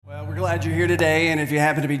Glad you're here today, and if you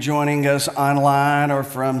happen to be joining us online or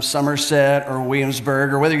from Somerset or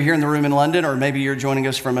Williamsburg, or whether you're here in the room in London or maybe you're joining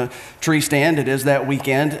us from a tree stand, it is that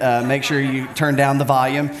weekend. Make sure you turn down the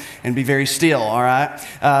volume and be very still, all right?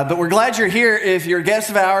 But we're glad you're here. If you're a guest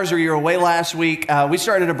of ours or you're away last week, we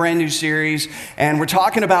started a brand new series, and we're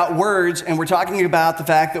talking about words, and we're talking about the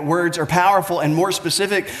fact that words are powerful, and more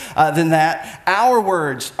specific than that, our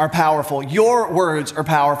words are powerful. Your words are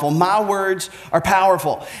powerful. My words are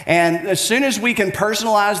powerful. And as soon as we can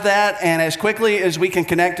personalize that and as quickly as we can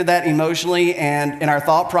connect to that emotionally and in our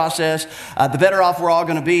thought process, the better off we're all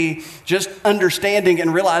going to be just understanding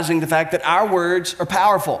and realizing the fact that our words are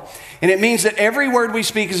powerful. And it means that every word we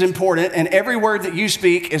speak is important and every word that you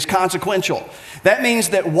speak is consequential. That means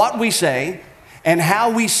that what we say and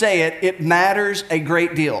how we say it, it matters a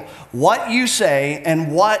great deal. What you say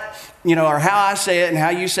and or how I say it and how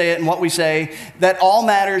you say it and what we say, that all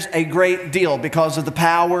matters a great deal because of the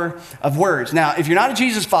power of words. Now, if you're not a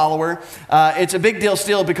Jesus follower, it's a big deal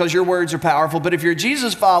still because your words are powerful. But if you're a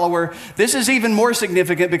Jesus follower, this is even more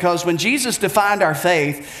significant because when Jesus defined our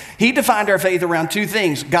faith, he defined our faith around two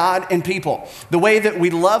things, God and people. The way that we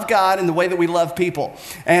love God and the way that we love people.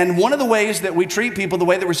 And one of the ways that we treat people, the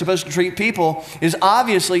way that we're supposed to treat people, is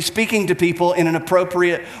obviously speaking to people in an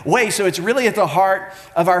appropriate way. So it's really at the heart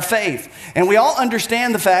of our faith. And we all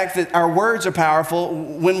understand the fact that our words are powerful.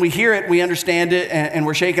 When we hear it, we understand it, and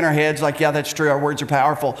we're shaking our heads like, yeah, that's true, our words are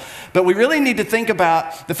powerful. But we really need to think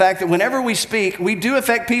about the fact that whenever we speak, we do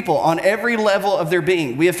affect people on every level of their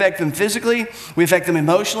being. We affect them physically, we affect them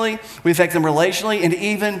emotionally, we affect them relationally, and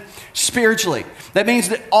even spiritually. That means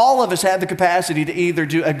that all of us have the capacity to either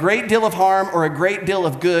do a great deal of harm or a great deal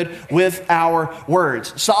of good with our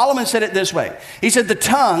words. Solomon said it this way. He said, the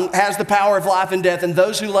tongue has the power of life and death, and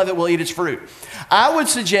those who love it will eat its fruit. I would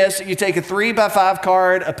suggest that you take a 3x5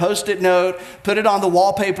 card, a Post-it note, put it on the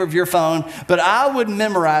wallpaper of your phone, but I would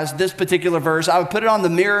memorize this particular verse. I would put it on the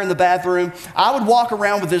mirror in the bathroom. I would walk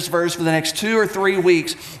around with this verse for the next 2 or 3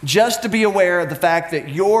 weeks just to be aware of the fact that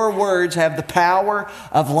your words have the power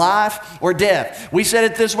of life or death. We said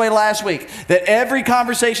it this way last week, that every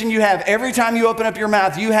conversation you have, every time you open up your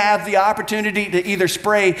mouth, you have the opportunity to either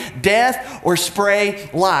spray death or spray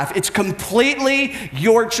life. It's completely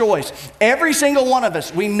your choice. Every single one of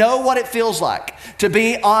us, we know what it feels like to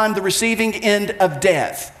be on the receiving end of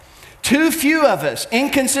death. Too few of us,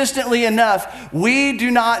 inconsistently enough, we do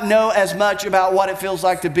not know as much about what it feels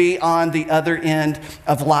like to be on the other end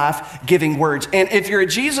of life-giving words. And if you're a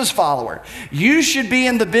Jesus follower, you should be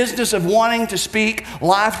in the business of wanting to speak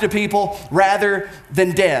life to people rather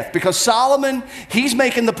than death. Because Solomon, he's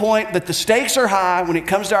making the point that the stakes are high when it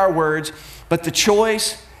comes to our words, but the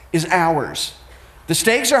choice is ours. The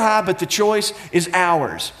stakes are high, but the choice is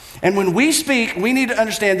ours. And when we speak, we need to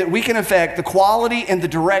understand that we can affect the quality and the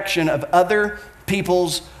direction of other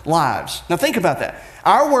people's lives. Now think about that.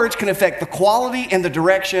 Our words can affect the quality and the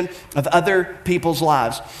direction of other people's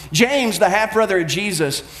lives. James, the half-brother of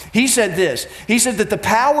Jesus, he said this. He said that the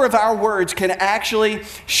power of our words can actually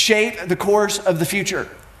shape the course of the future.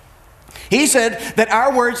 He said that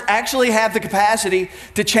our words actually have the capacity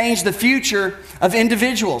to change the future of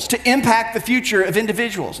individuals, to impact the future of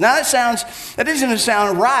individuals. Now that doesn't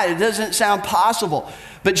sound right. It doesn't sound possible.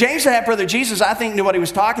 But James, the half-brother of Jesus, I think knew what he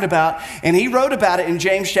was talking about, and he wrote about it in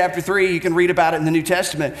James chapter 3. You can read about it in the New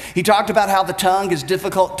Testament. He talked about how the tongue is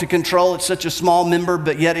difficult to control. It's such a small member,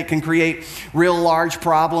 but yet it can create real large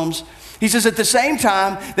problems. He says at the same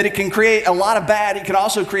time that it can create a lot of bad, it can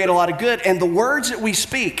also create a lot of good. And the words that we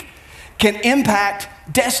speak can impact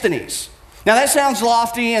destinies. Now that sounds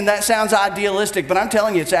lofty and that sounds idealistic, but I'm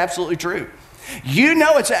telling you it's absolutely true. You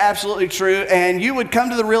know it's absolutely true, and you would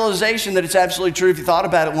come to the realization that it's absolutely true if you thought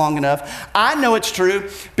about it long enough. I know it's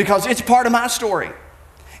true because it's part of my story,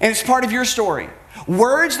 and it's part of your story.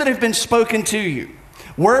 Words that have been spoken to you,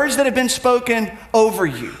 words that have been spoken over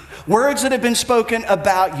you, words that have been spoken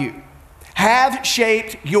about you have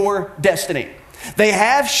shaped your destiny. They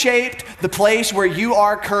have shaped the place where you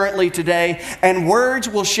are currently today, and words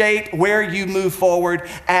will shape where you move forward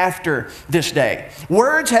after this day.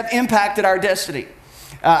 Words have impacted our destiny.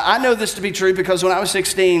 I know this to be true because when I was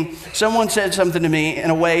 16, someone said something to me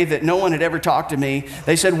in a way that no one had ever talked to me.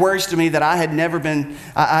 They said words to me that I'd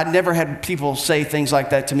never had people say things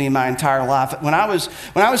like that to me in my entire life. When I was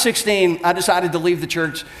 16, I decided to leave the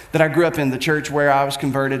church that I grew up in, the church where I was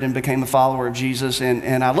converted and became a follower of Jesus.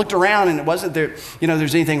 And I looked around, and it wasn't there,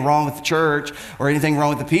 there's anything wrong with the church or anything wrong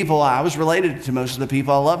with the people. I was related to most of the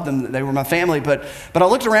people. I loved them. They were my family. But I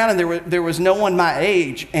looked around, and there was no one my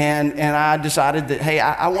age. And I decided that, hey,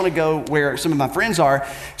 I want to go where some of my friends are.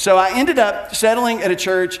 So I ended up settling at a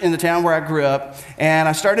church in the town where I grew up, and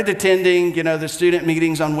I started attending, the student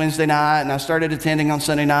meetings on Wednesday night, and I started attending on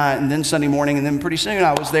Sunday night, and then Sunday morning, and then pretty soon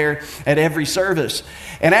I was there at every service.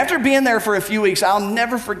 And after being there for a few weeks, I'll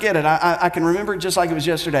never forget it. I can remember it just like it was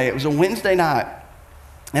yesterday. It was a Wednesday night.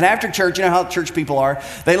 And after church, you know how church people are.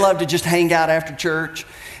 They love to just hang out after church.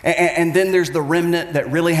 And then there's the remnant that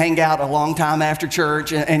really hang out a long time after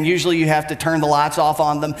church. And usually you have to turn the lights off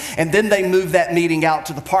on them. And then they move that meeting out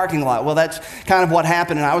to the parking lot. Well, that's kind of what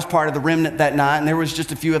happened. And I was part of the remnant that night. And there was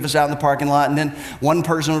just a few of us out in the parking lot. And then one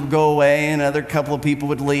person would go away and another couple of people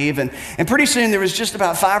would leave. And pretty soon there was just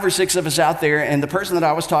about 5 or 6 of us out there. And the person that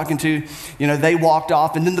I was talking to, they walked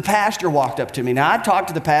off. And then the pastor walked up to me. Now, I'd talked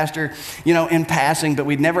to the pastor, in passing, but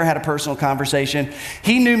we'd never had a personal conversation.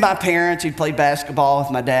 He knew my parents. He'd played basketball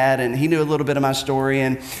with my dad, and he knew a little bit of my story.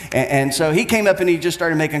 And so he came up and he just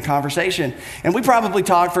started making conversation. And we probably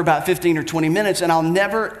talked for about 15 or 20 minutes, and I'll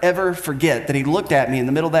never, ever forget that he looked at me in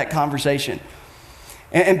the middle of that conversation.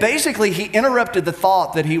 And basically, he interrupted the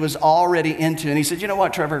thought that he was already into, and he said, "You know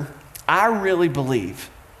what, Trevor? I really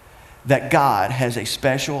believe that God has a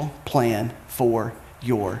special plan for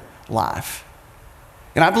your life.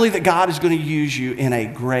 And I believe that God is going to use you in a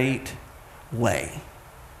great way."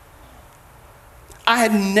 I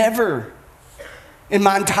had never in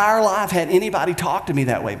my entire life had anybody talk to me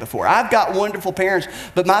that way before. I've got wonderful parents,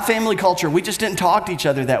 but my family culture, we just didn't talk to each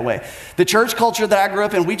other that way. The church culture that I grew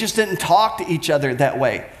up in, we just didn't talk to each other that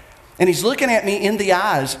way. And he's looking at me in the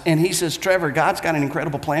eyes and he says, "Trevor, God's got an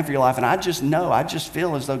incredible plan for your life." And I just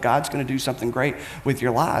feel as though God's going to do something great with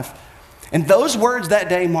your life. And those words that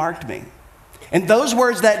day marked me. And those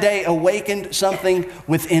words that day awakened something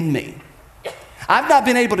within me. I've not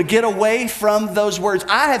been able to get away from those words.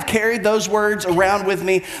 I have carried those words around with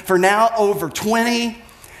me for now over 20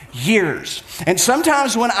 years. And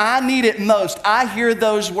sometimes when I need it most, I hear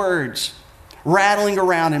those words rattling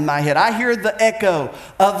around in my head. I hear the echo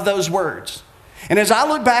of those words. And as I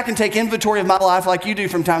look back and take inventory of my life like you do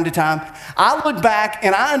from time to time, I look back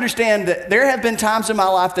and I understand that there have been times in my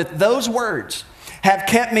life that those words have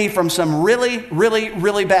kept me from some really, really,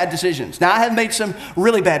 really bad decisions. Now, I have made some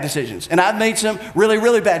really bad decisions, and I've made some really,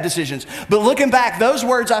 really bad decisions. But looking back, those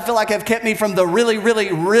words I feel like have kept me from the really,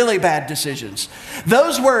 really, really bad decisions.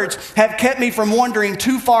 Those words have kept me from wandering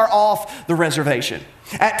too far off the reservation.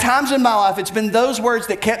 At times in my life, it's been those words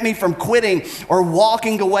that kept me from quitting or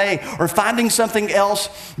walking away or finding something else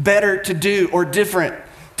better to do or different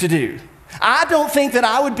to do. I don't think that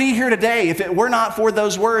I would be here today if it were not for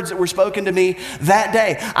those words that were spoken to me that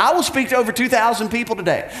day. I will speak to over 2,000 people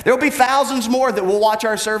today. There will be thousands more that will watch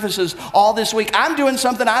our services all this week. I'm doing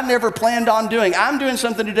something I never planned on doing. I'm doing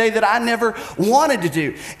something today that I never wanted to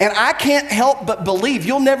do. And I can't help but believe,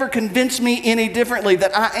 you'll never convince me any differently,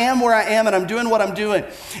 that I am where I am and I'm doing what I'm doing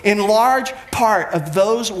in large part of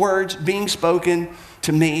those words being spoken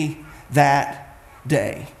to me that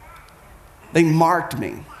day. They marked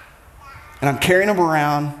me. And I'm carrying them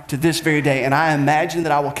around to this very day. And I imagine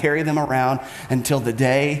that I will carry them around until the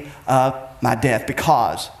day of my death,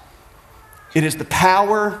 because it is the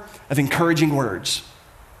power of encouraging words.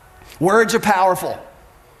 Words are powerful.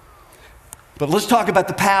 But let's talk about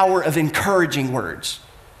the power of encouraging words.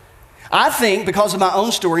 I think because of my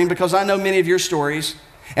own story and because I know many of your stories,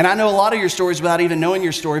 and I know a lot of your stories without even knowing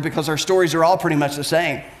your story because our stories are all pretty much the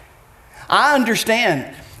same. I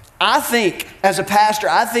understand. I think, as a pastor,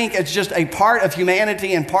 I think it's just a part of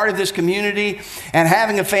humanity and part of this community and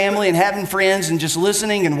having a family and having friends and just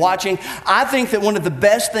listening and watching. I think that one of the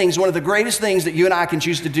best things, one of the greatest things that you and I can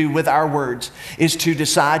choose to do with our words is to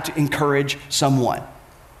decide to encourage someone.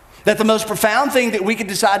 That the most profound thing that we can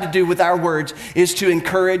decide to do with our words is to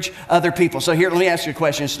encourage other people. So here, let me ask you a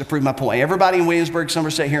question just to prove my point. Everybody in Williamsburg,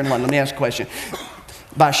 Somerset, here in London, let me ask a question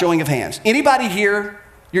by showing of hands. Anybody here,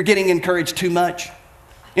 you're getting encouraged too much?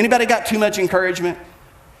 Anybody got too much encouragement?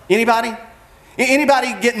 Anybody?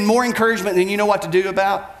 Anybody getting more encouragement than you know what to do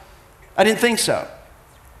about? I didn't think so.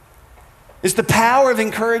 It's the power of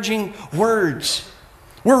encouraging words.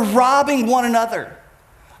 We're robbing one another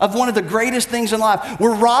of one of the greatest things in life.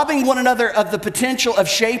 We're robbing one another of the potential of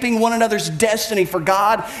shaping one another's destiny for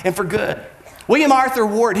God and for good. William Arthur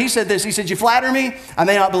Ward, he said this. He said, "You flatter me, I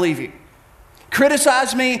may not believe you.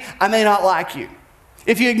 Criticize me, I may not like you.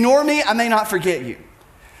 If you ignore me, I may not forget you.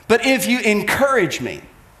 But if you encourage me,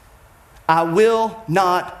 I will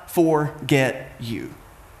not forget you."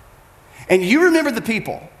 And you remember the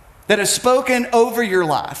people that have spoken over your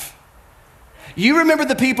life. You remember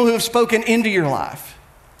the people who have spoken into your life.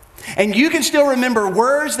 And you can still remember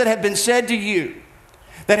words that have been said to you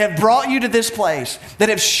that have brought you to this place, that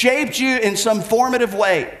have shaped you in some formative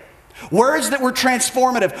way. Words that were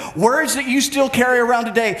transformative, words that you still carry around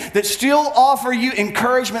today, that still offer you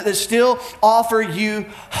encouragement, that still offer you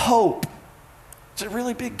hope. It's a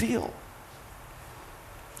really big deal.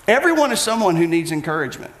 Everyone is someone who needs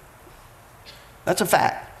encouragement. That's a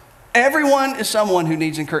fact. Everyone is someone who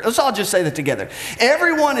needs encouragement. Let's all just say that together.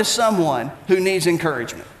 Everyone is someone who needs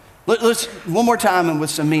encouragement. Let's one more time and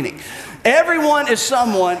with some meaning. Everyone is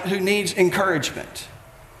someone who needs encouragement.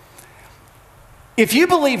 If you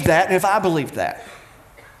believe that, and if I believe that,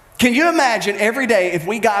 can you imagine every day if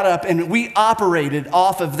we got up and we operated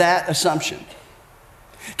off of that assumption?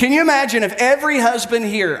 Can you imagine if every husband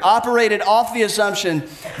here operated off the assumption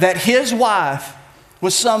that his wife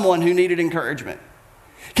was someone who needed encouragement?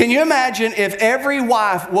 Can you imagine if every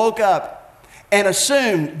wife woke up and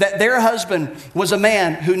assumed that their husband was a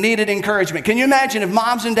man who needed encouragement? Can you imagine if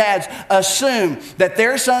moms and dads assumed that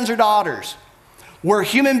their sons or daughters were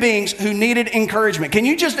human beings who needed encouragement? Can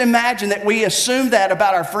you just imagine that we assume that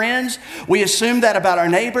about our friends? We assume that about our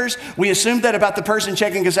neighbors. We assume that about the person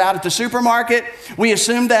checking us out at the supermarket. We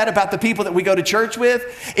assume that about the people that we go to church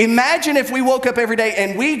with. Imagine if we woke up every day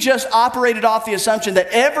and we just operated off the assumption that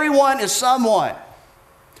everyone is someone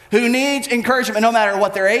who needs encouragement, no matter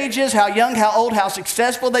what their age is, how young, how old, how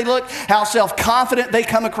successful they look, how self-confident they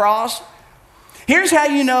come across. Here's how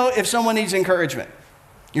you know if someone needs encouragement.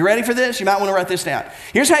 You ready for this? You might want to write this down.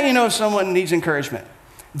 Here's how you know if someone needs encouragement.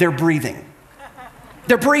 They're breathing.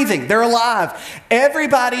 They're breathing. They're alive.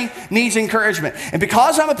 Everybody needs encouragement. And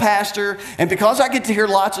because I'm a pastor, and because I get to hear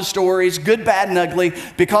lots of stories, good, bad, and ugly,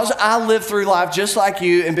 because I live through life just like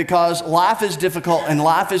you, and because life is difficult and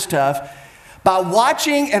life is tough, by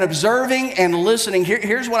watching and observing and listening,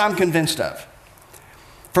 here's what I'm convinced of.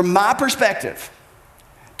 From my perspective,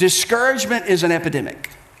 discouragement is an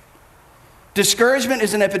epidemic. Discouragement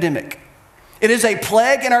is an epidemic. It is a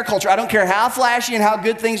plague in our culture. I don't care how flashy and how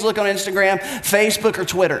good things look on Instagram, Facebook, or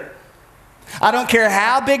Twitter. I don't care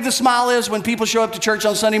how big the smile is when people show up to church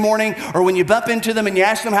on Sunday morning or when you bump into them and you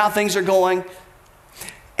ask them how things are going.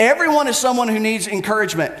 Everyone is someone who needs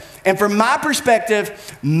encouragement. And from my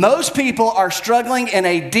perspective, most people are struggling in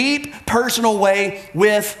a deep personal way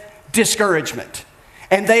with discouragement.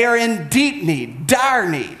 And they are in deep need, dire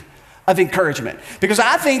need of encouragement. Because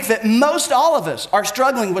I think that most all of us are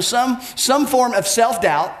struggling with some form of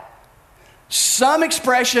self-doubt, some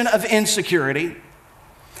expression of insecurity.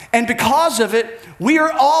 And because of it, we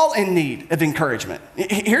are all in need of encouragement.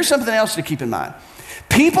 Here's something else to keep in mind.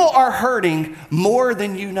 People are hurting more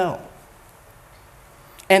than you know.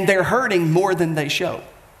 And they're hurting more than they show.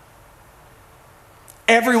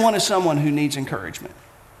 Everyone is someone who needs encouragement.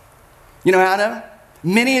 You know how I know?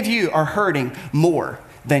 Many of you are hurting more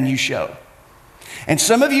than you show. And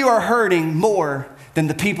some of you are hurting more than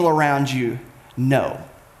the people around you know.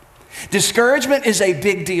 Discouragement is a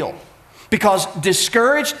big deal because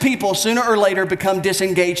discouraged people sooner or later become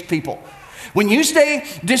disengaged people. When you stay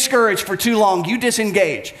discouraged for too long, you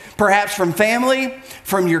disengage, perhaps from family,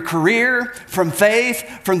 from your career, from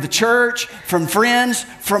faith, from the church, from friends,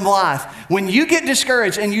 from life. When you get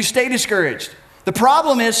discouraged and you stay discouraged, the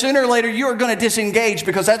problem is sooner or later you are going to disengage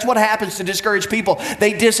because that's what happens to discouraged people.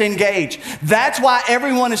 They disengage. That's why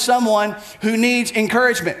everyone is someone who needs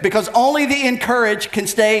encouragement because only the encouraged can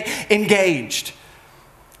stay engaged.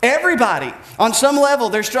 Everybody, on some level,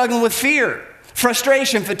 they're struggling with fear,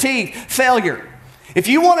 frustration, fatigue, failure. If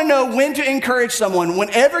you want to know when to encourage someone,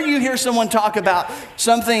 whenever you hear someone talk about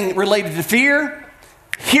something related to fear,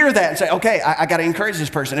 hear that and say, okay, I got to encourage this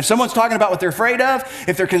person. If someone's talking about what they're afraid of,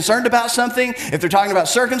 if they're concerned about something, if they're talking about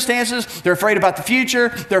circumstances, they're afraid about the future,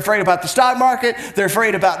 they're afraid about the stock market, they're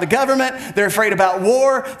afraid about the government, they're afraid about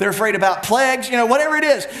war, they're afraid about plagues, whatever it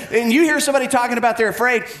is. And you hear somebody talking about they're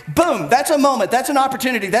afraid, boom, that's a moment, that's an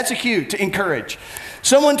opportunity, that's a cue to encourage.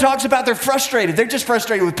 Someone talks about they're frustrated. They're just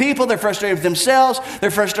frustrated with people, they're frustrated with themselves,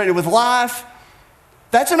 they're frustrated with life.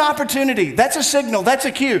 That's an opportunity. That's a signal. That's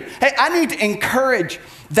a cue. Hey, I need to encourage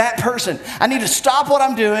that person. I need to stop what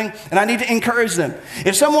I'm doing and I need to encourage them.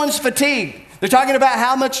 If someone's fatigued, they're talking about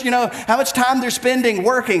how much time they're spending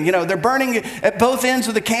working. They're burning at both ends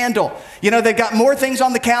of the candle. They've got more things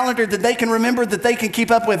on the calendar that they can remember, that they can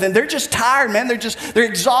keep up with. And they're just tired, man. They're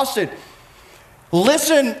exhausted.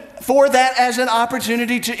 Listen for that as an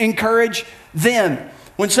opportunity to encourage them.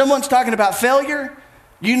 When someone's talking about failure,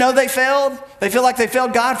 they failed. They feel like they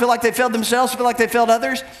failed God, feel like they failed themselves, feel like they failed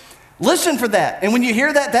others. Listen for that. And when you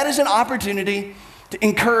hear that, that is an opportunity to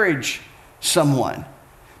encourage someone.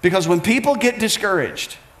 Because when people get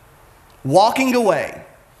discouraged, walking away,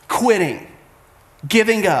 quitting,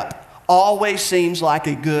 giving up, always seems like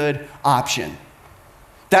a good option.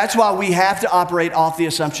 That's why we have to operate off the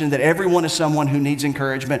assumption that everyone is someone who needs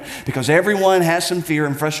encouragement, because everyone has some fear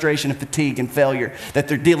and frustration and fatigue and failure that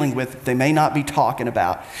they're dealing with that they may not be talking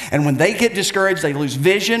about. And when they get discouraged, they lose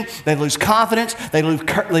vision, they lose confidence, they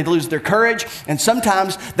lose their courage, and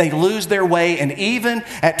sometimes they lose their way, and even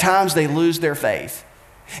at times they lose their faith.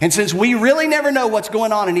 And since we really never know what's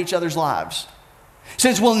going on in each other's lives,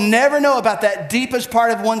 since we'll never know about that deepest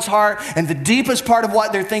part of one's heart and the deepest part of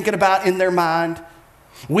what they're thinking about in their mind,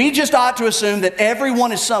 we just ought to assume that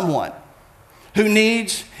everyone is someone who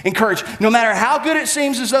needs encouragement. No matter how good it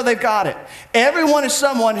seems as though they've got it, everyone is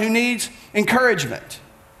someone who needs encouragement.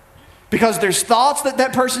 Because there's thoughts that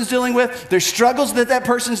that person's dealing with, there's struggles that that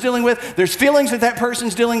person's dealing with, there's feelings that that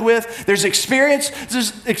person's dealing with, there's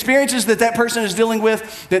experiences that that person is dealing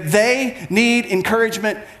with that they need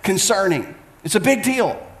encouragement concerning. It's a big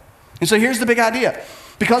deal. And so here's the big idea.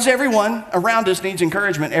 Because everyone around us needs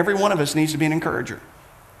encouragement, every one of us needs to be an encourager.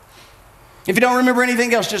 If you don't remember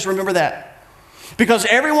anything else, just remember that. Because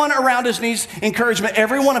everyone around us needs encouragement,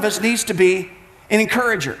 every one of us needs to be an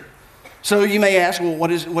encourager. So you may ask, well, what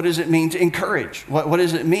does it mean to encourage? What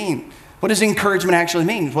does it mean? What does encouragement actually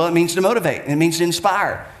mean? Well, it means to motivate. It means to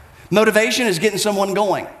inspire. Motivation is getting someone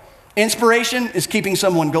going. Inspiration is keeping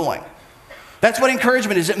someone going. That's what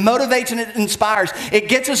encouragement is. It motivates and it inspires. It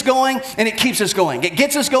gets us going and it keeps us going. It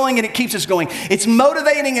gets us going and it keeps us going. It's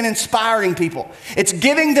motivating and inspiring people. It's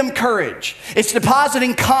giving them courage. It's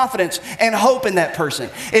depositing confidence and hope in that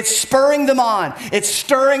person. It's spurring them on. It's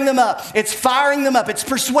stirring them up. It's firing them up. It's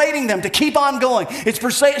persuading them to keep on going. It's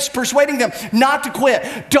persuading them not to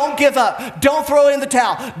quit. Don't give up. Don't throw in the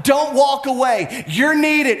towel. Don't walk away. You're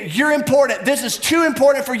needed. You're important. This is too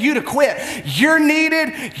important for you to quit. You're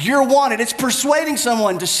needed. You're wanted. It's persuading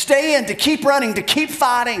someone to stay in, to keep running, to keep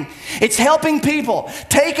fighting. It's helping people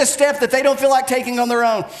take a step that they don't feel like taking on their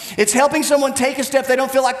own. It's helping someone take a step they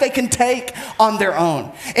don't feel like they can take on their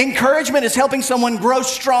own. Encouragement is helping someone grow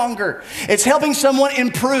stronger. It's helping someone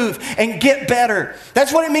improve and get better.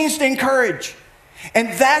 That's what it means to encourage. And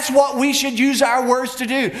that's what we should use our words to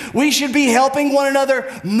do. We should be helping one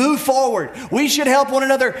another move forward. We should help one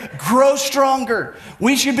another grow stronger.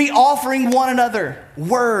 We should be offering one another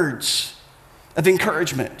words of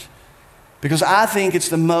encouragement, because I think it's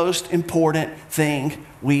the most important thing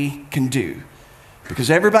we can do. Because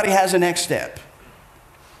everybody has a next step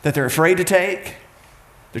that they're afraid to take,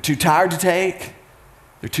 they're too tired to take,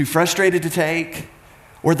 they're too frustrated to take,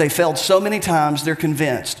 or they failed so many times they're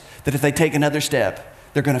convinced that if they take another step,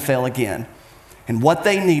 they're going to fail again. And what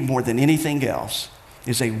they need more than anything else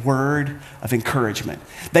is a word of encouragement.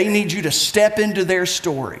 They need you to step into their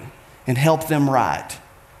story and help them write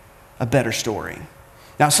a better story.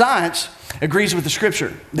 Now, science agrees with the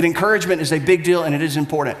scripture that encouragement is a big deal and it is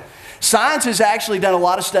important. Science has actually done a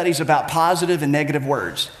lot of studies about positive and negative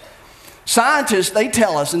words. Scientists, they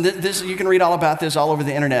tell us, and this you can read all about this all over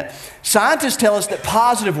the internet. Scientists tell us that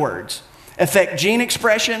positive words affect gene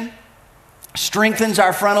expression, strengthens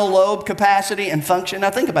our frontal lobe capacity and function. Now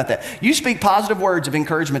think about that. You speak positive words of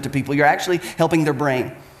encouragement to people, you're actually helping their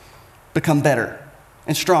brain become better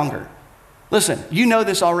and stronger. Listen, you know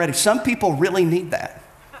this already. Some people really need that.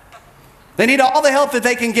 They need all the help that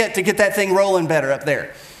they can get to get that thing rolling better up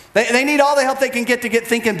there. They need all the help they can get to get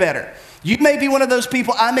thinking better. You may be one of those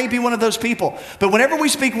people. I may be one of those people. But whenever we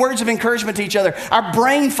speak words of encouragement to each other, our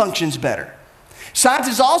brain functions better.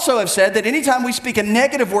 Scientists also have said that anytime we speak a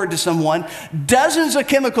negative word to someone, dozens of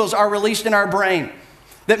chemicals are released in our brain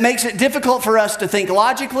that makes it difficult for us to think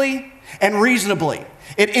logically and reasonably.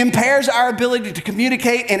 It impairs our ability to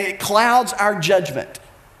communicate and it clouds our judgment.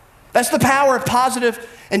 That's the power of positive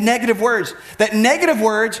and negative words. That negative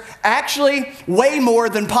words actually weigh more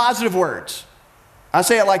than positive words. I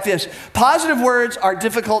say it like this. Positive words are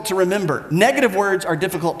difficult to remember. Negative words are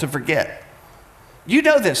difficult to forget. You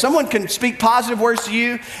know this. Someone can speak positive words to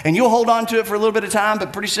you and you'll hold on to it for a little bit of time,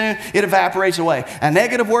 but pretty soon it evaporates away. A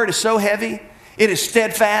negative word is so heavy, it is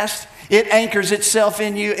steadfast, it anchors itself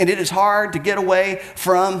in you, and it is hard to get away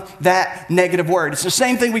from that negative word. It's the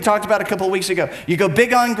same thing we talked about a couple of weeks ago. You go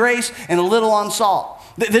big on grace and a little on salt.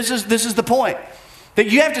 This is the point. That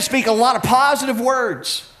you have to speak a lot of positive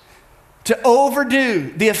words to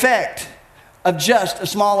overdo the effect of just a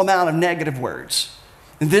small amount of negative words.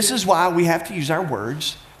 And this is why we have to use our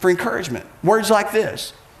words for encouragement. Words like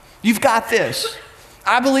this. You've got this.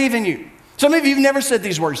 I believe in you. Some of you have never said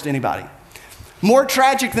these words to anybody. More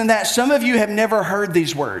tragic than that, some of you have never heard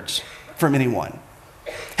these words from anyone.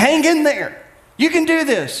 Hang in there. You can do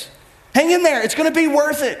this. Hang in there. It's going to be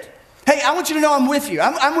worth it. Hey, I want you to know I'm with you.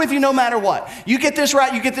 I'm with you no matter what. You get this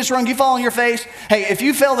right, you get this wrong, you fall on your face. Hey, if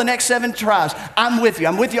you fail the next 7 tries, I'm with you.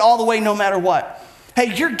 I'm with you all the way no matter what.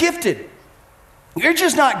 Hey, you're gifted. You're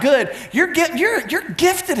just not good. You're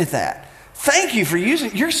gifted at that. Thank you for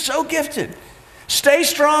using it. You're so gifted. Stay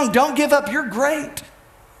strong. Don't give up. You're great.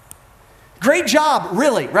 Great job,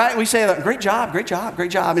 really, right? We say that, great job, great job, great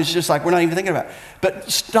job. It's just like we're not even thinking about it. But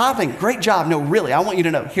stopping, great job. No, really, I want you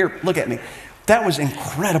to know. Here, look at me. That was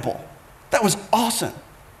incredible. That was awesome.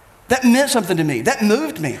 That meant something to me. That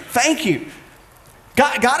moved me. Thank you.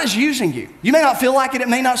 God is using you. You may not feel like it. It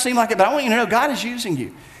may not seem like it, but I want you to know God is using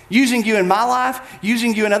you. Using you in my life,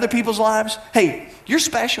 using you in other people's lives. Hey, you're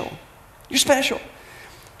special. You're special.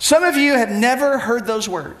 Some of you have never heard those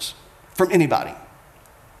words from anybody.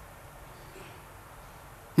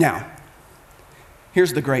 Now,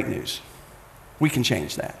 here's the great news. We can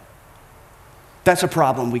change that. That's a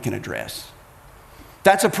problem we can address.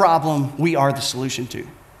 That's a problem we are the solution to.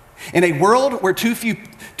 In a world where too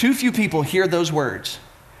few people hear those words,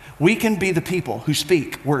 we can be the people who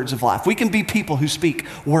speak words of life. We can be people who speak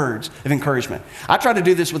words of encouragement. I try to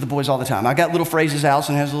do this with the boys all the time. I got little phrases.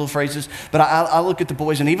 Allison has little phrases, but I look at the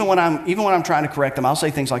boys, and even when I'm trying to correct them, I'll say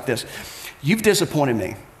things like this: "You've disappointed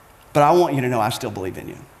me, but I want you to know I still believe in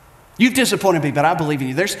you. You've disappointed me, but I believe in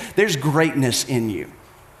you. There's greatness in you.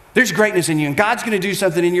 There's greatness in you, and God's going to do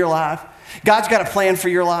something in your life. God's got a plan for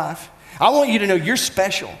your life. I want you to know you're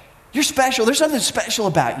special. You're special. There's something special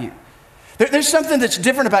about you. There's something that's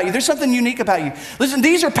different about you. There's something unique about you." Listen,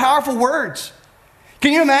 these are powerful words.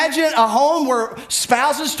 Can you imagine a home where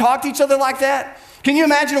spouses talk to each other like that? Can you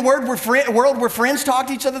imagine a world where friends talk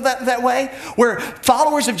to each other that way? Where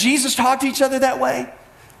followers of Jesus talk to each other that way?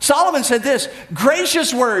 Solomon said this: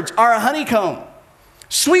 "Gracious words are a honeycomb,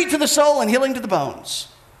 sweet to the soul and healing to the bones."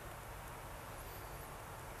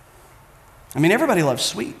 I mean, everybody loves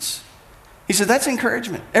sweets. He said that's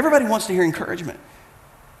encouragement. Everybody wants to hear encouragement.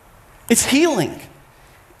 It's healing.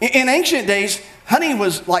 In ancient days, honey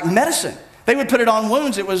was like medicine. They would put it on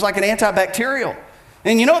wounds. It was like an antibacterial.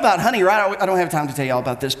 And you know about honey, right? I don't have time to tell you all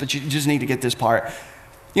about this, but you just need to get this part.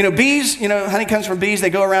 You know, bees, honey comes from bees. They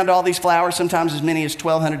go around to all these flowers, sometimes as many as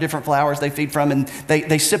 1,200 different flowers they feed from, and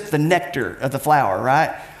they sip the nectar of the flower,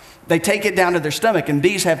 right? They take it down to their stomach, and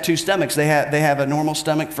bees have two stomachs. They have a normal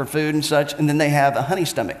stomach for food and such, and then they have a honey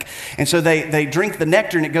stomach. And so they drink the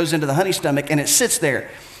nectar, and it goes into the honey stomach, and it sits there.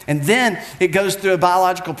 And then it goes through a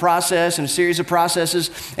biological process and a series of processes,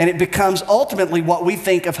 and it becomes ultimately what we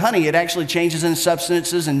think of honey. It actually changes in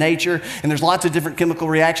substances and nature, and there's lots of different chemical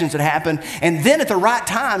reactions that happen. And then at the right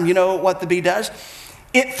time, you know what the bee does?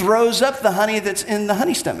 It throws up the honey that's in the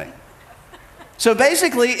honey stomach. So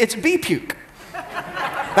basically, it's bee puke.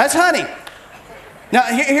 That's honey. Now,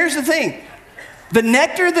 here's the thing. The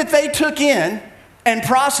nectar that they took in and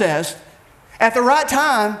processed, at the right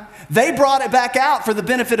time, they brought it back out for the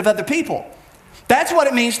benefit of other people. That's what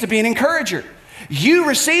it means to be an encourager. You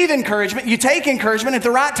receive encouragement, you take encouragement, at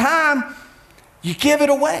the right time, you give it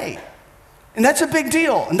away. And that's a big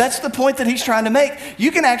deal. And that's the point that he's trying to make.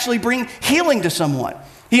 You can actually bring healing to someone.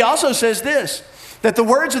 He also says this, that the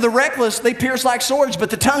words of the reckless, they pierce like swords, but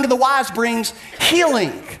the tongue of the wise brings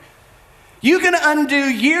healing. You can undo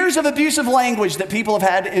years of abusive language that people have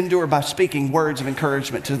had to endure by speaking words of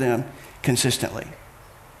encouragement to them consistently.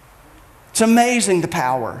 It's amazing the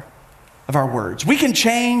power of our words. We can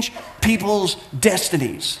change people's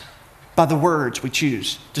destinies by the words we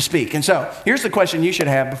choose to speak. And so here's the question you should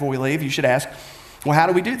have before we leave. You should ask, well, how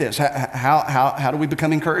do we do this? How do we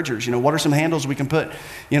become encouragers? What are some handles we can put,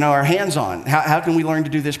 our hands on? How can we learn to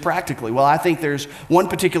do this practically? Well, I think there's one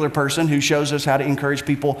particular person who shows us how to encourage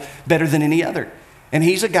people better than any other. And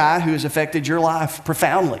he's a guy who has affected your life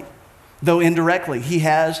profoundly. Though indirectly, he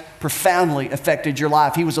has profoundly affected your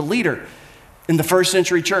life. He was a leader in the first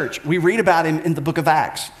century church. We read about him in the book of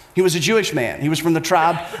Acts. He was a Jewish man. He was from the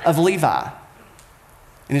tribe of Levi.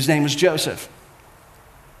 And his name was Joseph.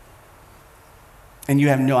 And you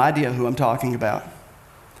have no idea who I'm talking about.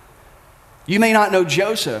 You may not know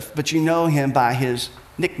Joseph, but you know him by his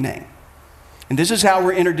nickname. And this is how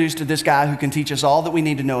we're introduced to this guy who can teach us all that we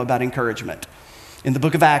need to know about encouragement. In the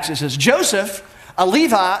book of Acts, it says, Joseph, a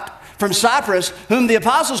Levite from Cyprus, whom the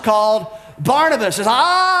apostles called Barnabas. Says,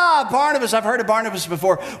 Barnabas, I've heard of Barnabas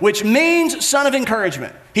before, which means son of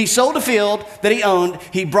encouragement. He sold a field that he owned.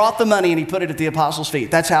 He brought the money and he put it at the apostles'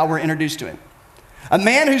 feet. That's how we're introduced to him. A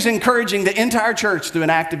man who's encouraging the entire church through an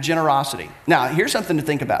act of generosity. Now, here's something to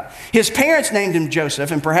think about. His parents named him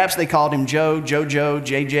Joseph, and perhaps they called him Joe, Jojo,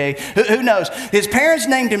 JJ. Who knows? His parents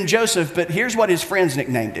named him Joseph, but here's what his friends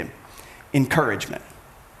nicknamed him. Encouragement.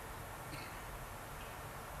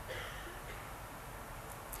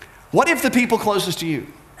 What if the people closest to you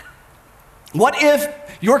What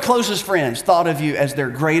if your closest friends thought of you as their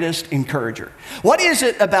greatest encourager? What is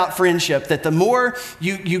it about friendship that the more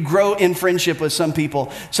you grow in friendship with some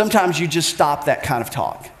people, sometimes you just stop that kind of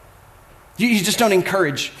talk? You just don't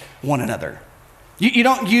encourage one another. You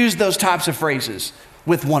don't use those types of phrases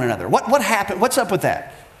with one another. What happened? What's up with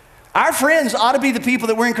that? Our friends ought to be the people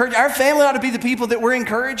that we're encouraging. Our family ought to be the people that we're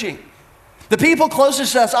encouraging. The people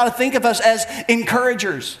closest to us ought to think of us as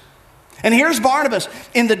encouragers. And here's Barnabas.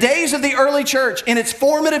 In the days of the early church, in its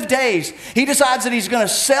formative days, he decides that he's going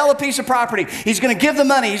to sell a piece of property. He's going to give the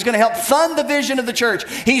money. He's going to help fund the vision of the church.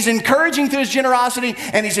 He's encouraging through his generosity,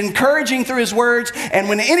 and he's encouraging through his words. And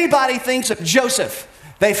when anybody thinks of Joseph,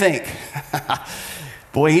 they think,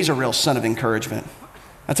 boy, he's a real son of encouragement.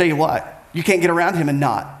 I'll tell you what, you can't get around him and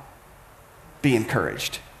not be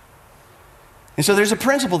encouraged. And so there's a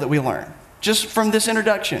principle that we learn just from this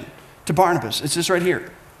introduction to Barnabas. It's this right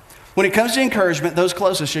here. When it comes to encouragement, those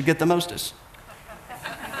closest should get the mostest.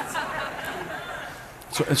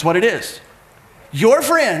 So it's what it is. Your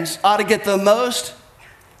friends ought to get the most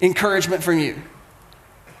encouragement from you.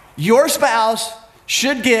 Your spouse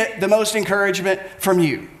should get the most encouragement from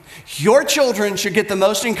you. Your children should get the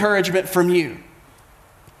most encouragement from you.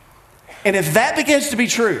 And if that begins to be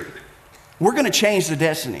true, we're going to change the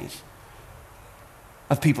destinies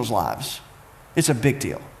of people's lives. It's a big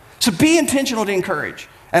deal. So be intentional to encourage.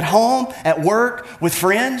 At home, at work, with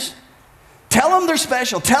friends. Tell them they're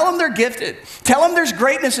special. Tell them they're gifted. Tell them there's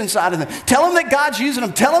greatness inside of them. Tell them that God's using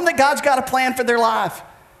them. Tell them that God's got a plan for their life.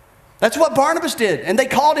 That's what Barnabas did, and they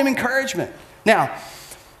called him encouragement. Now,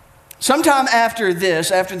 sometime after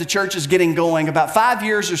this, after the church is getting going, about 5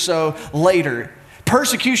 years or so later,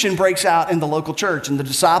 persecution breaks out in the local church, and the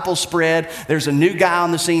disciples spread. There's a new guy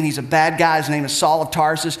on the scene. He's a bad guy. His name is Saul of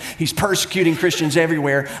Tarsus. He's persecuting Christians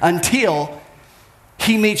everywhere until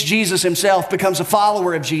he meets Jesus himself, becomes a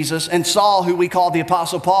follower of Jesus, and Saul, who we call the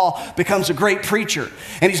Apostle Paul, becomes a great preacher,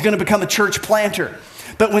 and he's going to become a church planter.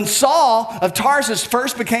 But when Saul of Tarsus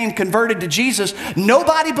first became converted to Jesus,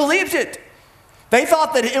 nobody believed it. They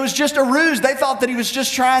thought that it was just a ruse. They thought that he was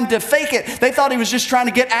just trying to fake it. They thought he was just trying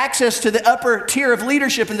to get access to the upper tier of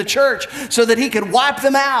leadership in the church so that he could wipe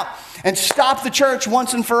them out and stop the church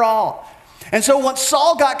once and for all. And so once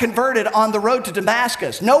Saul got converted on the road to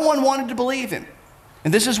Damascus, no one wanted to believe him.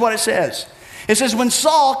 And this is what it says. It says, when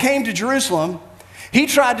Saul came to Jerusalem, he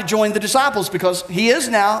tried to join the disciples because he is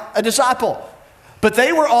now a disciple. But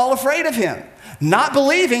they were all afraid of him, not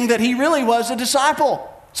believing that he really was a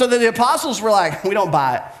disciple. So that the apostles were like, we don't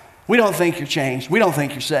buy it. We don't think you're changed. We don't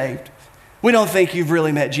think you're saved. We don't think you've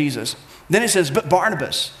really met Jesus. Then it says, but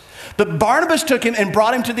Barnabas took him and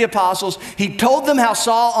brought him to the apostles. He told them how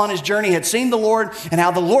Saul on his journey had seen the Lord and how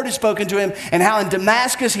the Lord had spoken to him and how in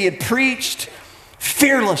Damascus he had preached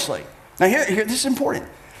fearlessly. Now here, this is important.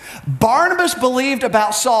 Barnabas believed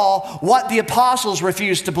about Saul what the apostles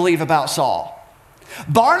refused to believe about Saul.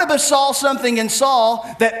 Barnabas saw something in Saul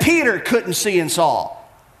that Peter couldn't see in Saul,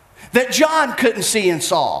 that John couldn't see in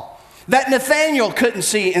Saul, that Nathaniel couldn't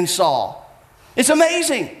see in Saul. It's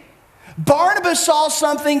amazing. Barnabas saw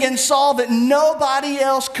something in Saul that nobody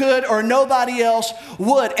else could or nobody else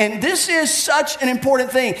would. And this is such an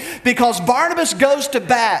important thing because Barnabas goes to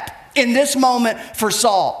bat in this moment for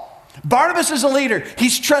Saul. Barnabas is a leader.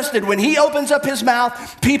 He's trusted. When he opens up his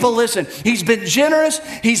mouth, people listen. He's been generous.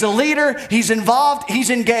 He's a leader. He's involved. He's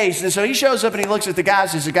engaged. And so he shows up and he looks at the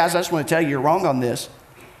guys and says, guys, I just want to tell you, you're wrong on this.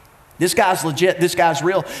 This guy's legit. This guy's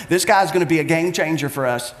real. This guy's going to be a game changer for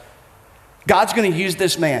us. God's going to use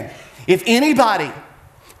this man. If anybody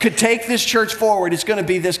could take this church forward, it's going to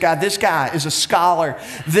be this guy. This guy is a scholar.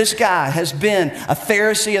 This guy has been a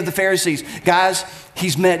Pharisee of the Pharisees. Guys,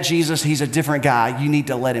 he's met Jesus. He's a different guy. You need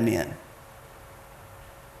to let him in.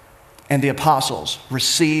 And the apostles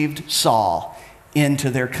received Saul into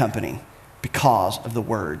their company because of the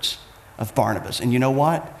words of Barnabas. And you know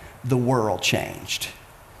what? The world changed.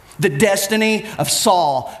 The destiny of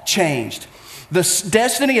Saul changed. The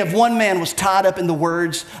destiny of one man was tied up in the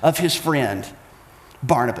words of his friend,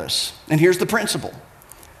 Barnabas. And here's the principle.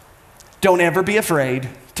 Don't ever be afraid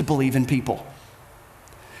to believe in people.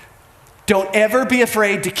 Don't ever be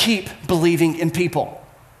afraid to keep believing in people.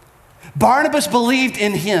 Barnabas believed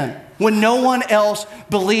in him when no one else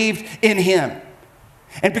believed in him.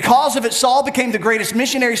 And because of it, Saul became the greatest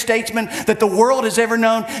missionary statesman that the world has ever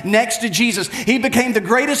known next to Jesus. He became the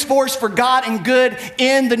greatest force for God and good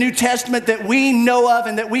in the New Testament that we know of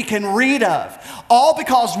and that we can read of. All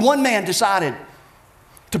because one man decided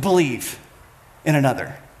to believe in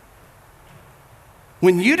another.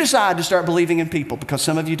 When you decide to start believing in people, because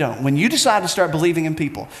some of you don't, when you decide to start believing in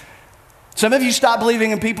people, Some of you stop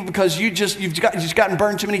believing in people because you've just gotten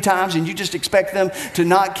burned too many times, and you just expect them to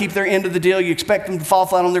not keep their end of the deal. You expect them to fall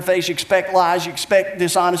flat on their face. You expect lies. You expect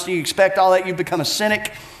dishonesty. You expect all that. You've become a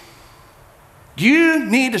cynic. You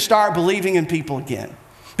need to start believing in people again.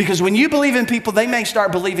 Because when you believe in people, they may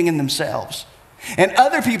start believing in themselves. And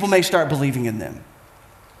other people may start believing in them.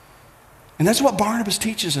 And that's what Barnabas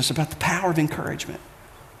teaches us about the power of encouragement.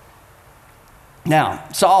 Now,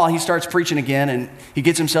 Saul, he starts preaching again, and he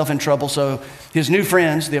gets himself in trouble. So his new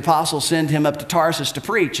friends, the apostles, send him up to Tarsus to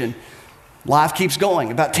preach, and life keeps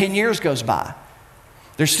going. About 10 years goes by.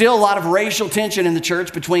 There's still a lot of racial tension in the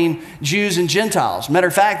church between Jews and Gentiles. Matter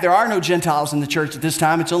of fact, there are no Gentiles in the church at this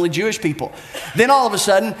time. It's only Jewish people. Then all of a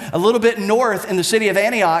sudden, a little bit north in the city of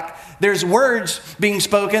Antioch, there's words being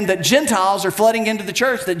spoken that Gentiles are flooding into the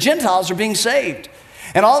church, that Gentiles are being saved.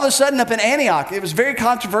 And all of a sudden up in Antioch, it was very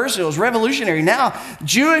controversial. It was revolutionary. Now,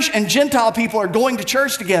 Jewish and Gentile people are going to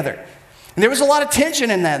church together. And there was a lot of tension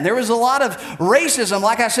in that. There was a lot of racism,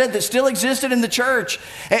 like I said, that still existed in the church.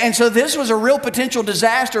 And so this was a real potential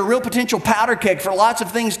disaster, a real potential powder keg for lots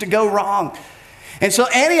of things to go wrong. And so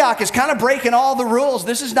Antioch is kind of breaking all the rules.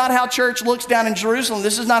 This is not how church looks down in Jerusalem.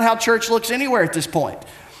 This is not how church looks anywhere at this point.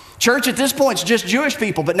 Church at this point is just Jewish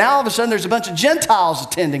people. But now all of a sudden there's a bunch of Gentiles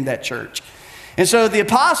attending that church. And so the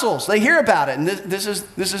apostles, they hear about it, and this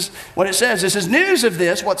is what it says. This is news of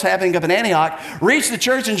this, what's happening up in Antioch, reach the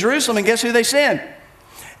church in Jerusalem, and guess who they send?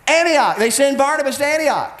 Antioch. They send Barnabas to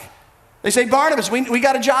Antioch. They say, Barnabas, we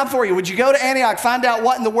got a job for you. Would you go to Antioch, find out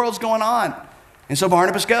what in the world's going on? And so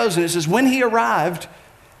Barnabas goes, and it says, when he arrived,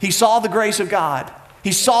 he saw the grace of God.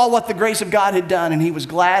 He saw what the grace of God had done, and he was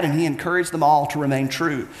glad, and he encouraged them all to remain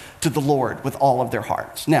true to the Lord with all of their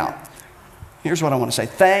hearts. Now, here's what I want to say.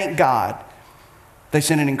 Thank God they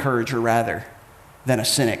sent an encourager rather than a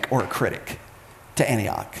cynic or a critic to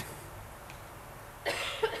Antioch.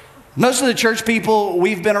 Most of the church people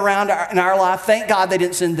we've been around in our life, thank God they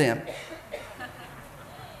didn't send them.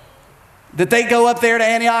 That they go up there to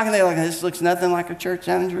Antioch and they're like, this looks nothing like a church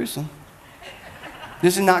down in Jerusalem.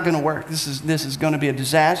 This is not going to work. This is going to be a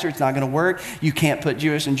disaster. It's not going to work. You can't put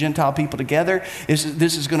Jewish and Gentile people together. This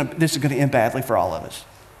is going to end badly for all of us.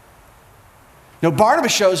 Now,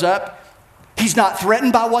 Barnabas shows up. He's not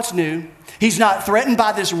threatened by what's new. He's not threatened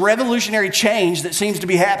by this revolutionary change that seems to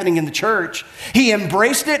be happening in the church. He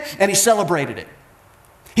embraced it and he celebrated it.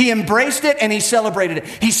 He embraced it and he celebrated it.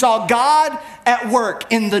 He saw God at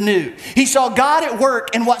work in the new. He saw God at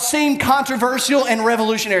work in what seemed controversial and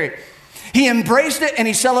revolutionary. He embraced it and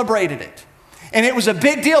he celebrated it. And it was a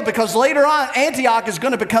big deal because later on, Antioch is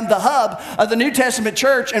going to become the hub of the New Testament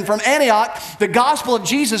church. And from Antioch, the gospel of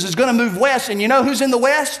Jesus is going to move west. And you know who's in the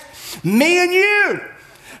west? Me and you.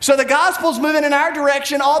 So the gospel's moving in our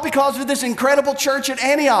direction all because of this incredible church at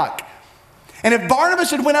Antioch. And if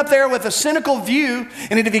Barnabas had went up there with a cynical view,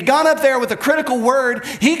 and if he'd gone up there with a critical word,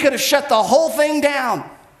 he could have shut the whole thing down.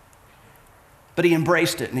 But he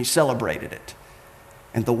embraced it and he celebrated it.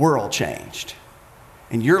 And the world changed.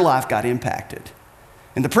 And your life got impacted.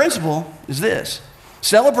 And the principle is this: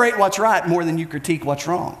 celebrate what's right more than you critique what's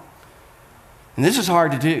wrong. And this is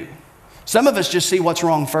hard to do. Some of us just see what's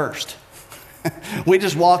wrong first. We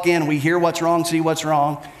just walk in, we hear what's wrong, see what's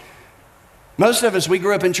wrong. Most of us, we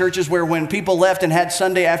grew up in churches where when people left and had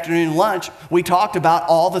Sunday afternoon lunch, we talked about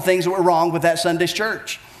all the things that were wrong with that Sunday's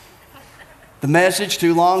church. The message,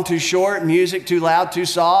 too long, too short, music, too loud, too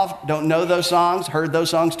soft, don't know those songs, heard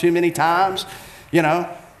those songs too many times, you know.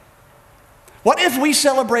 What if we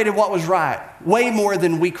celebrated what was right way more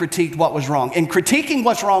than we critiqued what was wrong? And critiquing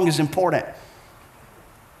what's wrong is important.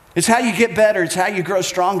 It's how you get better. It's how you grow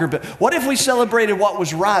stronger. But what if we celebrated what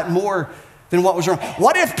was right more than what was wrong?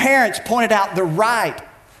 What if parents pointed out the right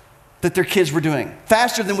that their kids were doing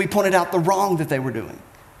faster than we pointed out the wrong that they were doing?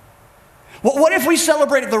 What if we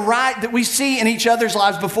celebrated the right that we see in each other's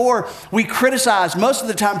lives before we criticize, most of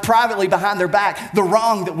the time privately behind their back, the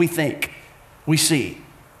wrong that we think we see?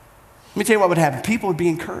 Let me tell you what would happen. People would be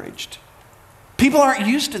encouraged. People aren't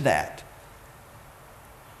used to that.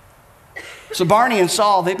 So Barney and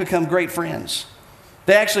Saul, they become great friends.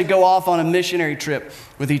 They actually go off on a missionary trip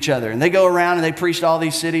with each other. And they go around and they preach to all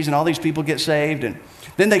these cities and all these people get saved. And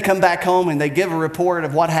then they come back home and they give a report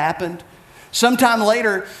of what happened. Sometime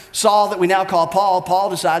later, Saul, that we now call Paul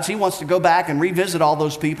decides he wants to go back and revisit all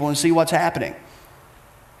those people and see what's happening.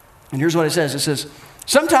 And here's what it says. It says,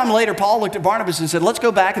 sometime later, Paul looked at Barnabas and said, let's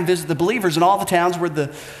go back and visit the believers in all the towns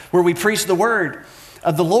where we preach the word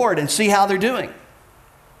of the Lord and see how they're doing.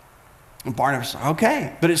 And Barnabas said,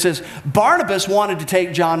 okay. But it says, Barnabas wanted to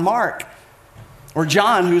take John Mark. or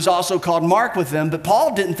John, who's also called Mark, with them. But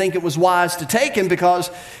Paul didn't think it was wise to take him because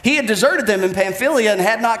he had deserted them in Pamphylia and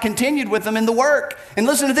had not continued with them in the work. And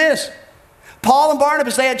listen to this. Paul and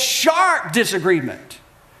Barnabas, they had sharp disagreement,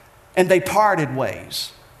 and they parted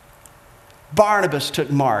ways. Barnabas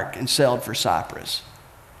took Mark and sailed for Cyprus.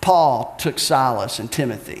 Paul took Silas and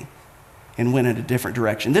Timothy and went in a different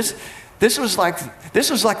direction. This was like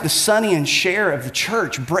the Sonny and Cher of the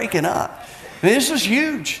church breaking up. I mean, this was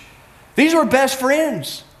huge. These were best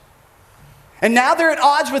friends. And now they're at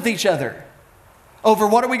odds with each other over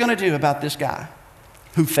what are we going to do about this guy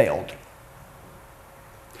who failed.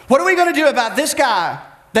 What are we going to do about this guy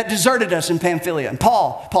that deserted us in Pamphylia? And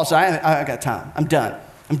Paul said, I got time. I'm done.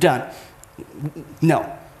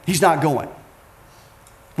 No, he's not going.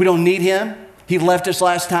 We don't need him. He left us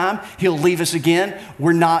last time. He'll leave us again.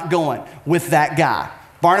 We're not going with that guy.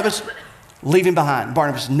 Barnabas, leave him behind.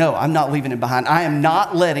 Barnabas, no, I'm not leaving him behind. I am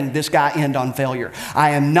not letting this guy end on failure.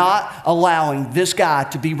 I am not allowing this guy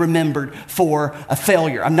to be remembered for a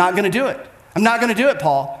failure. I'm not going to do it. I'm not going to do it,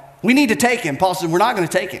 Paul. We need to take him. Paul said, we're not going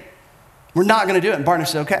to take him. We're not going to do it. And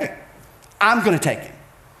Barnabas said, okay, I'm going to take him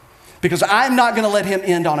because I'm not going to let him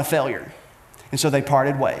end on a failure. And so they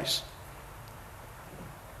parted ways.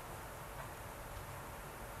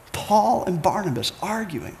 Paul and Barnabas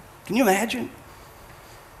arguing. Can you imagine?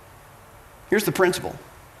 Here's the principle.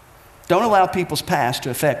 Don't allow people's past to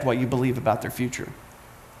affect what you believe about their future.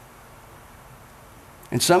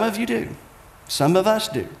 And some of you do. Some of us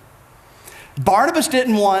do. Barnabas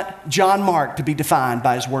didn't want John Mark to be defined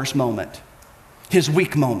by his worst moment, his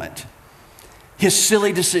weak moment, his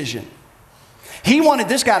silly decision. He wanted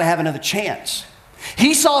this guy to have another chance.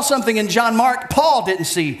 He saw something in John Mark Paul didn't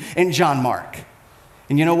see in John Mark.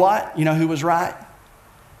 And you know what? You know who was right?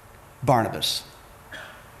 Barnabas.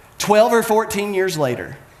 12 or 14 years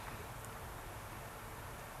later,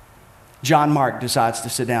 John Mark decides to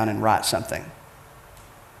sit down and write something.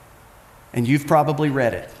 And you've probably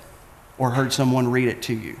read it or heard someone read it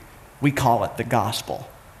to you. We call it the gospel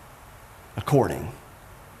according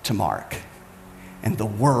to Mark. And the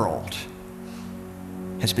world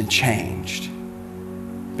has been changed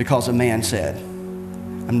because a man said,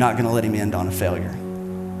 I'm not going to let him end on a failure.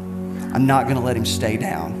 I'm not going to let him stay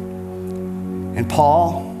down. And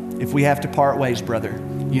Paul, if we have to part ways, brother,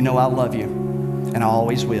 you know I love you, and I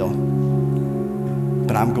always will.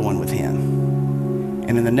 But I'm going with him.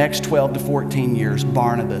 And in the next 12 to 14 years,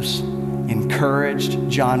 Barnabas encouraged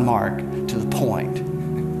John Mark to the point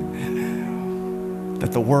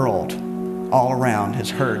that the world all around has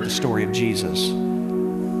heard the story of Jesus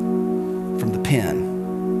from the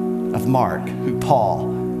pen of Mark, who Paul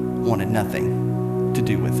wanted nothing to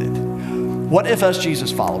do with it. What if us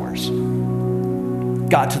Jesus followers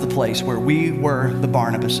got to the place where we were the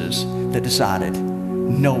Barnabases that decided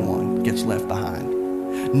no one gets left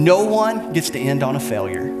behind? No one gets to end on a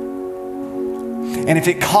failure. And if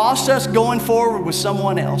it costs us going forward with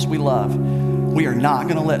someone else we love, we are not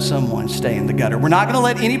going to let someone stay in the gutter. We're not going to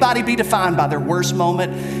let anybody be defined by their worst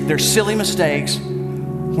moment, their silly mistakes.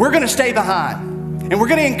 We're going to stay behind. And we're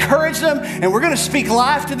going to encourage them, and we're going to speak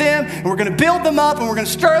life to them, and we're going to build them up, and we're going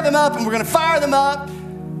to stir them up, and we're going to fire them up.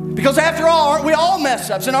 Because after all, aren't we all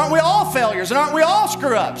mess-ups, and aren't we all failures, and aren't we all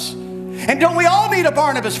screw-ups? And don't we all need a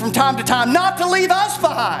Barnabas from time to time not to leave us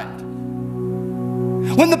behind?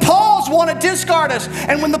 When the Pauls want to discard us,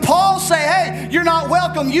 and when the Pauls say, hey, you're not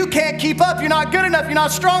welcome, you can't keep up, you're not good enough, you're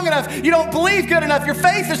not strong enough, you don't believe good enough, your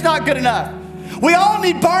faith is not good enough. We all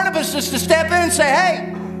need Barnabases to step in and say, hey,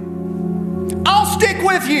 I'll stick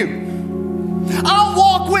with you. I'll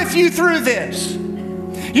walk with you through this.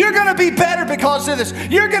 You're going to be better because of this.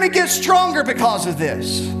 You're going to get stronger because of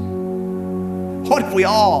this. What if we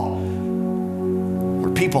all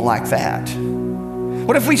were people like that?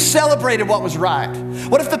 What if we celebrated what was right?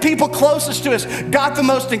 What if the people closest to us got the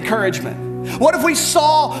most encouragement? What if we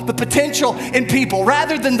saw the potential in people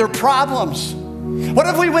rather than their problems? What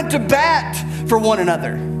if we went to bat for one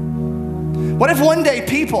another? What if one day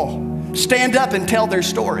people stand up and tell their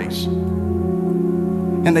stories,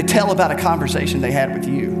 and they tell about a conversation they had with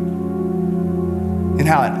you and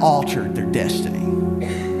how it altered their destiny?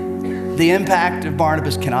 The impact of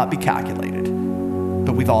Barnabas cannot be calculated,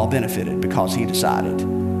 but we've all benefited because he decided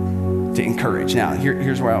to encourage. Now,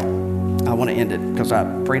 here's where I want to end it, because I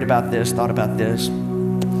prayed about this, thought about this.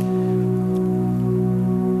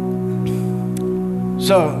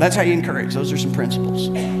 So that's how you encourage. Those are some principles.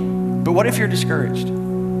 But what if you're discouraged?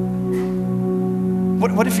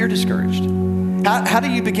 What if you're discouraged? How do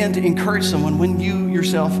you begin to encourage someone when you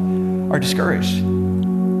yourself are discouraged?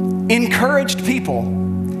 Encouraged people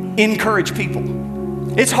encourage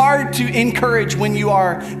people. It's hard to encourage when you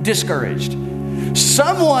are discouraged.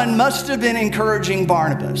 Someone must have been encouraging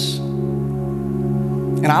Barnabas.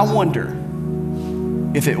 And I wonder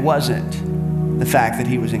if it wasn't the fact that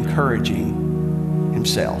he was encouraging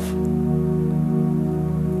himself.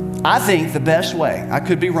 I think the best way, I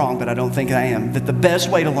could be wrong, but I don't think I am, that the best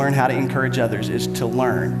way to learn how to encourage others is to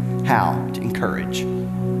learn how to encourage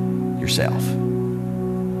yourself.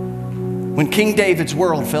 When King David's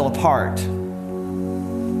world fell apart,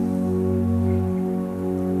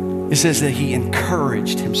 it says that he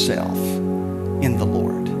encouraged himself in the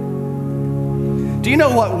Lord. Do you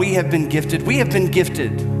know what we have been gifted? We have been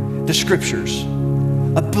gifted the scriptures,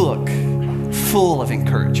 a book full of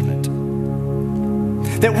encouragement.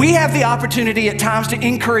 That we have the opportunity at times to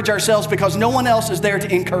encourage ourselves because no one else is there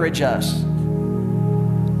to encourage us.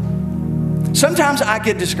 Sometimes I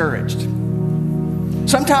get discouraged.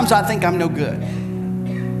 Sometimes I think I'm no good.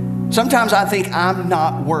 Sometimes I think I'm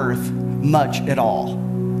not worth much at all.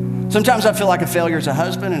 Sometimes I feel like a failure as a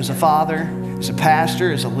husband, as a father, as a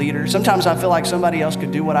pastor, as a leader. Sometimes I feel like somebody else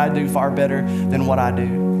could do what I do far better than what I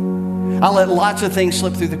do. I let lots of things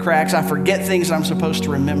slip through the cracks. I forget things that I'm supposed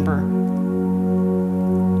to remember.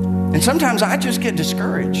 And sometimes I just get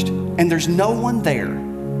discouraged and there's no one there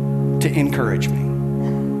to encourage me.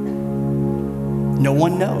 No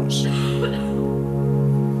one knows. And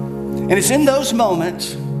it's in those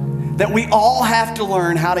moments that we all have to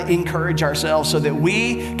learn how to encourage ourselves so that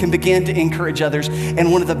we can begin to encourage others. And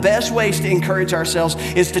one of the best ways to encourage ourselves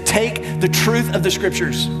is to take the truth of the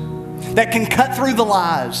scriptures that can cut through the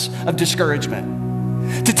lies of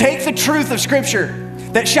discouragement. To take the truth of scripture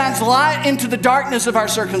that shines light into the darkness of our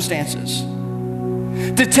circumstances.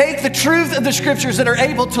 To take the truth of the scriptures that are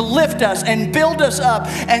able to lift us and build us up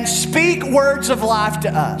and speak words of life to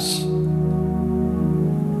us.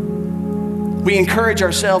 We encourage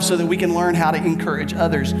ourselves so that we can learn how to encourage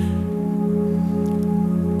others.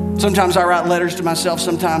 Sometimes I write letters to myself.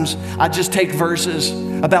 Sometimes I just take verses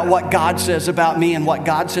about what God says about me and what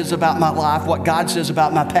God says about my life, what God says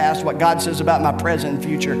about my past, what God says about my present and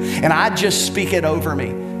future. And I just speak it over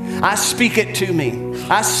me. I speak it to me.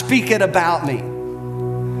 I speak it about me.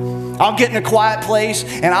 I'll get in a quiet place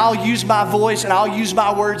and I'll use my voice and I'll use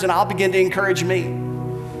my words and I'll begin to encourage me.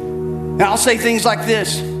 And I'll say things like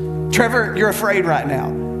this: Trevor, you're afraid right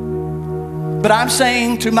now. But I'm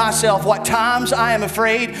saying to myself, what times I am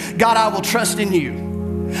afraid, God, I will trust in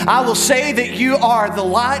you. I will say that you are the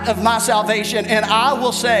light of my salvation, and I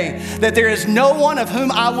will say that there is no one of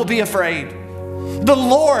whom I will be afraid. The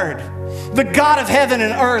Lord, the God of heaven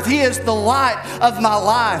and earth, He is the light of my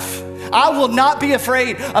life. I will not be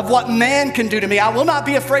afraid of what man can do to me. I will not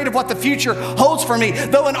be afraid of what the future holds for me.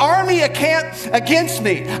 Though an army encamp against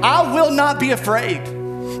me, I will not be afraid.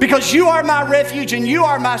 Because you are my refuge and you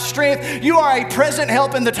are my strength. You are a present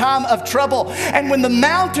help in the time of trouble. And when the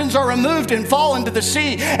mountains are removed and fall into the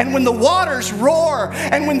sea, and when the waters roar,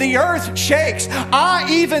 and when the earth shakes, I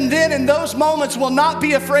even then in those moments will not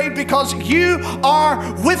be afraid because you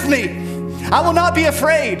are with me. I will not be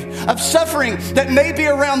afraid of suffering that may be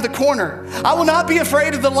around the corner. I will not be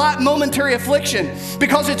afraid of the light momentary affliction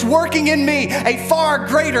because it's working in me a far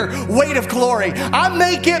greater weight of glory. I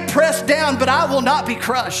may get pressed down, but I will not be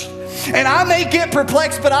crushed. And I may get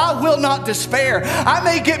perplexed, but I will not despair. I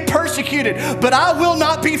may get persecuted, but I will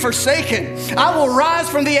not be forsaken. I will rise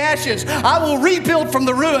from the ashes. I will rebuild from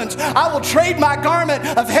the ruins. I will trade my garment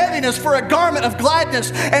of heaviness for a garment of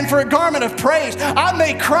gladness and for a garment of praise. I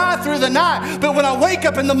may cry through the night, but when I wake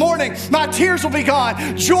up in the morning, my tears will be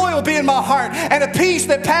gone. Joy will be in my heart, and a peace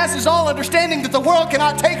that passes all understanding that the world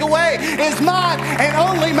cannot take away is mine and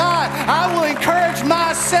only mine. I will encourage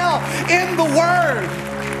myself in the Word.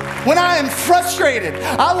 When I am frustrated,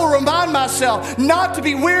 I will remind myself not to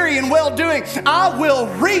be weary in well-doing. I will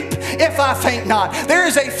reap if I faint not. There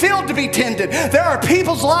is a field to be tended. There are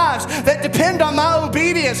people's lives that depend on my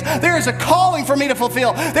obedience. There is a calling for me to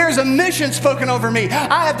fulfill. There is a mission spoken over me.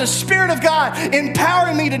 I have the Spirit of God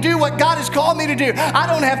empowering me to do what God has called me to do. I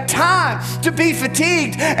don't have time to be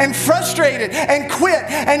fatigued and frustrated and quit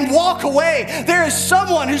and walk away. There is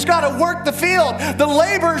someone who's got to work the field. The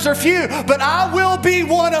laborers are few, but I will be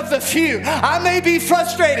one of the few. I may be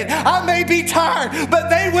frustrated, I may be tired, but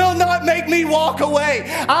they will not make me walk away.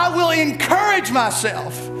 I will encourage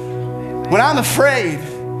myself. When I'm afraid,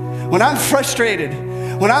 when I'm frustrated,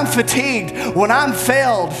 when I'm fatigued, when I'm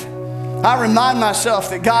failed, I remind myself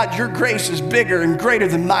that God, your grace is bigger and greater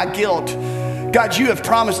than my guilt. God, you have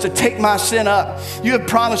promised to take my sin up. You have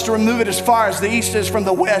promised to remove it as far as the east is from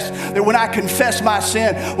the west. That when I confess my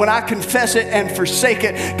sin, when I confess it and forsake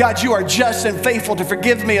it, God, you are just and faithful to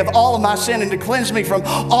forgive me of all of my sin and to cleanse me from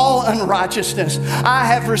all unrighteousness. I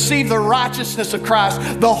have received the righteousness of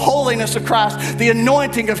Christ, the holiness of Christ, the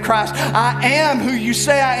anointing of Christ. I am who you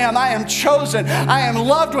say I am. I am chosen. I am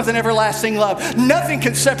loved with an everlasting love. Nothing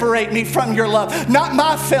can separate me from your love. Not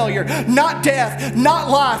my failure, not death, not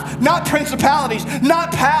life, not principality,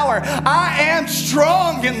 not power. I am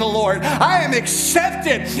strong in the Lord. I am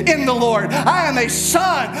accepted in the Lord. I am a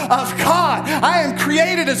son of God. I am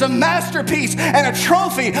created as a masterpiece and a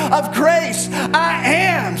trophy of grace. I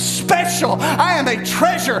am special. I am a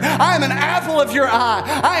treasure. I am an apple of your eye.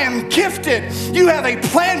 I am gifted. You have a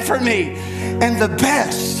plan for me, and the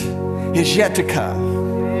best is yet to come.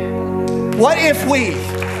 What if we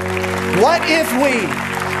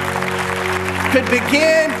could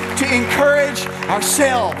begin to encourage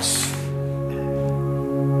ourselves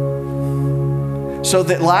so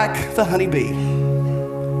that, like the honeybee,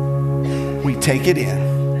 we take it in,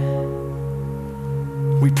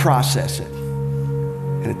 we process it,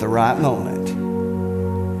 and at the right moment,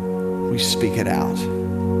 we speak it out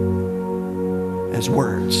as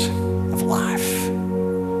words of life.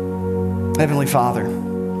 Heavenly Father,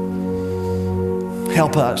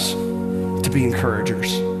 help us to be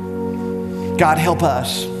encouragers. God, help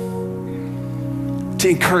us to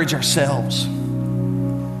encourage ourselves.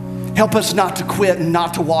 Help us not to quit and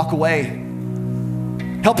not to walk away.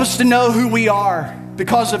 Help us to know who we are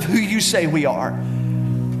because of who you say we are.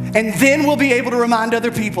 And then we'll be able to remind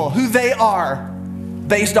other people who they are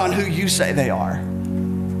based on who you say they are.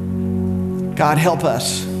 God, help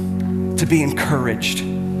us to be encouraged.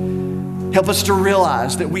 Help us to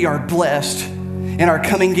realize that we are blessed in our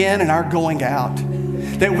coming in and our going out.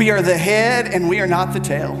 That we are the head and we are not the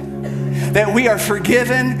tail. That we are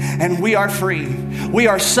forgiven and we are free. We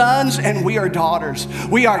are sons and we are daughters.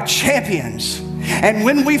 We are champions. And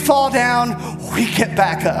when we fall down, we get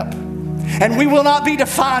back up. And we will not be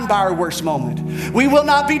defined by our worst moment. We will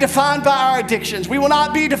not be defined by our addictions. We will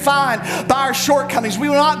not be defined by our shortcomings. We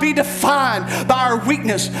will not be defined by our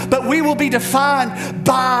weakness, but we will be defined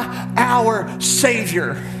by our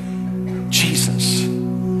Savior, Jesus.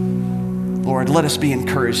 Lord, let us be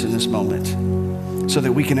encouraged in this moment so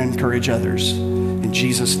that we can encourage others. In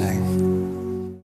Jesus' name.